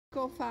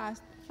Go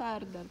fast,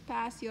 further,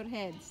 pass your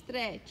head,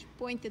 stretch,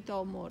 point the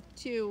toe more.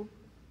 2,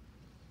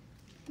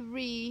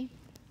 3,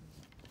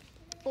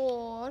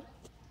 4,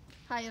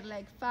 higher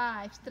leg,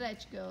 5,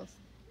 stretch girls.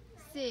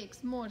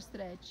 6, more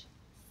stretch.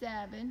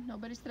 7,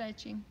 nobody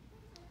stretching.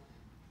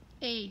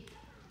 8,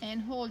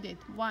 and hold it.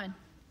 1,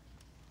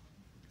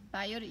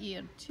 by your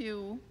ear.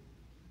 2,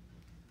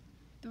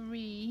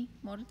 3,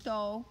 more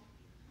toe.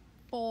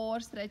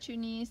 4, stretch your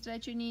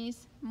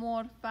knees,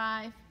 more.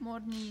 5, more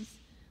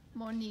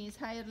knees,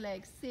 higher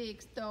legs.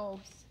 6, toes.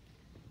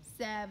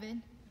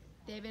 7,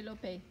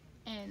 développé,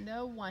 and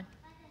 1,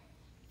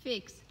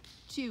 fix.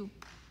 2,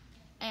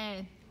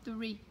 and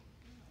 3,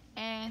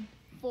 and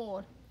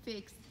 4,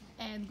 fix,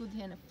 and good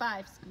hand.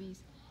 5,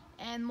 squeeze,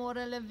 and more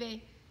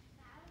relevé,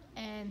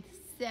 and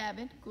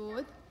 7,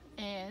 good,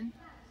 and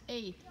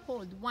 8,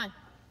 hold. 1,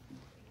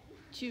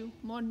 2,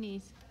 more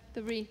knees.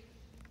 3,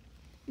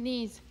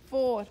 knees.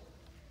 4,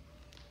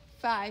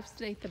 5,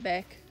 straight the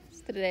back,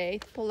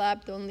 straight, pull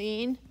up, don't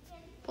lean,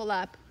 pull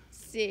up.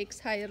 6,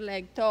 higher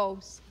leg,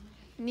 toes,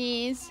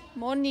 knees,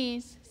 more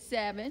knees.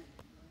 7,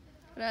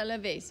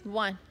 releves.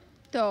 1,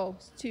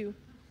 toes. 2,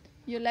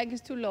 your leg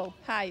is too low,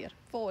 higher.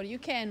 4, you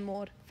can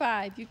more.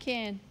 5, you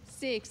can.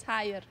 6,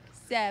 higher.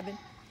 7,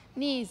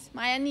 knees,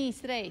 Maya, knees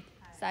straight,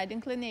 side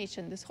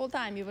inclination. This whole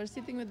time you were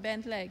sitting with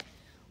bent leg.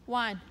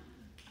 1,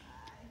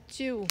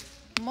 2,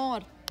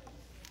 more,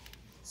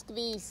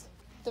 squeeze.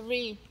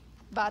 3,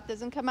 butt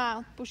doesn't come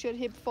out, push your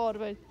hip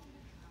forward.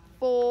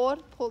 4,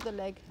 pull the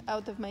leg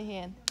out of my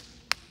hand.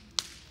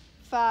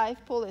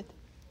 5, pull it,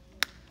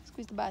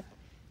 squeeze the butt.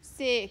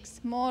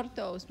 6, more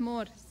toes,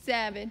 more.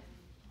 7,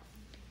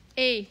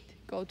 8,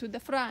 go to the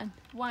front.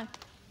 1,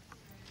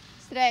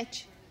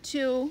 stretch.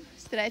 2,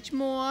 stretch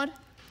more.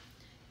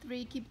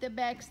 3, keep the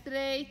back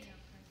straight.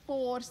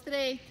 4,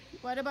 straight.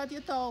 What about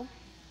your toe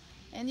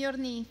and your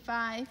knee?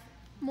 5,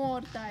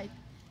 more tight.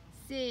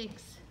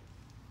 6,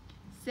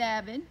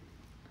 7,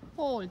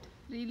 hold,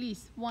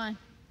 release. 1,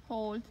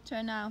 hold,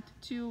 turn out.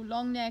 2,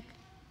 long neck,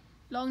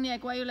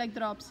 while your leg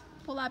drops,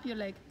 pull up your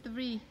leg.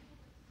 3,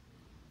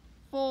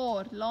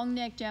 4, long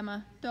neck,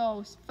 Gemma,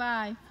 toes.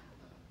 5,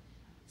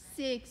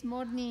 6,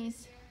 more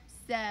knees.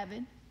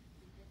 7,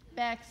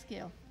 back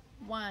scale.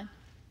 1,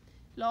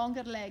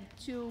 longer leg.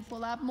 2,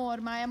 pull up more,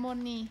 Maya, more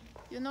knee.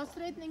 You're not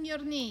straightening your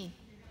knee.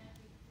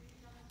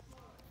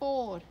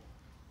 4,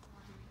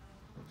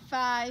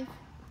 5,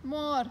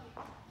 more.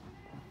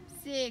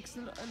 6,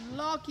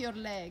 lock your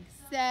leg.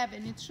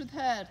 7, it should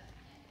hurt.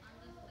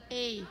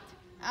 8,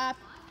 up.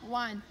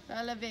 1,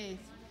 releves.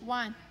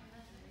 1,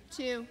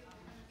 2,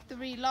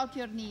 3, lock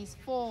your knees.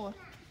 4,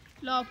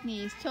 lock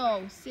knees,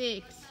 toe.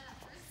 6,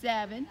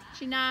 7,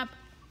 chin up.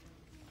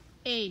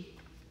 8,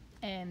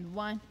 and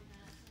 1,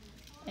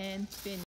 and finish.